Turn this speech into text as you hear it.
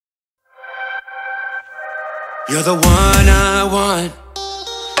You're the one I want,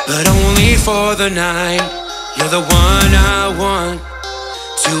 but only for the night. You're the one I want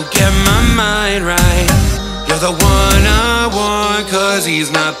to get my mind right. You're the one I want, cause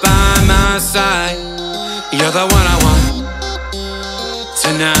he's not by my side. You're the one I want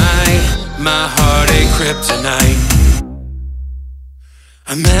tonight, my heartache kryptonite.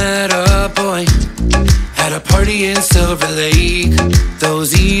 I met a boy at a party in Silver Lake.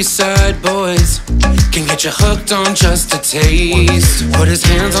 Those east side boys can get you hooked on just a taste. Put his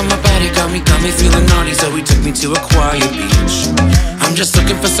hands on my body, got me feeling naughty, so he took me to a quiet beach. I'm just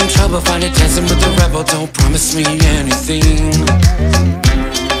looking for some trouble, find it dancing with a rebel, don't promise me anything.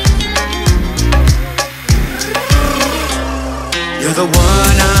 You're the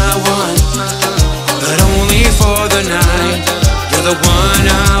one I want, but only for the night. You're the one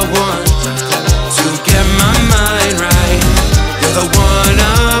I want to get my mind right. You're the one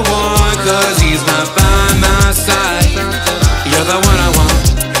I want, cause he's not by my side. You're the one I want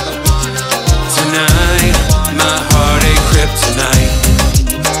tonight, my heartache kryptonite.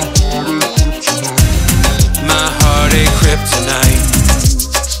 My heartache kryptonite.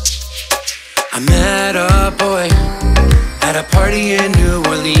 I met a boy at a party in New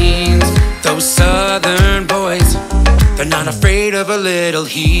Orleans. Those southern boys, they're not afraid of a little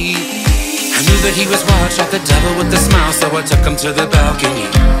heat. I knew that he was washed like the devil with a smile, so I took him to the balcony.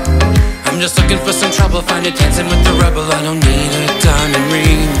 I'm just looking for some trouble, find it dancing with the rebel, I don't need a diamond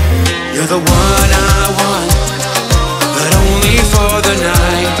ring. You're the one I want, but only for the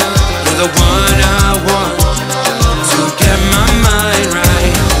night. You're the one I want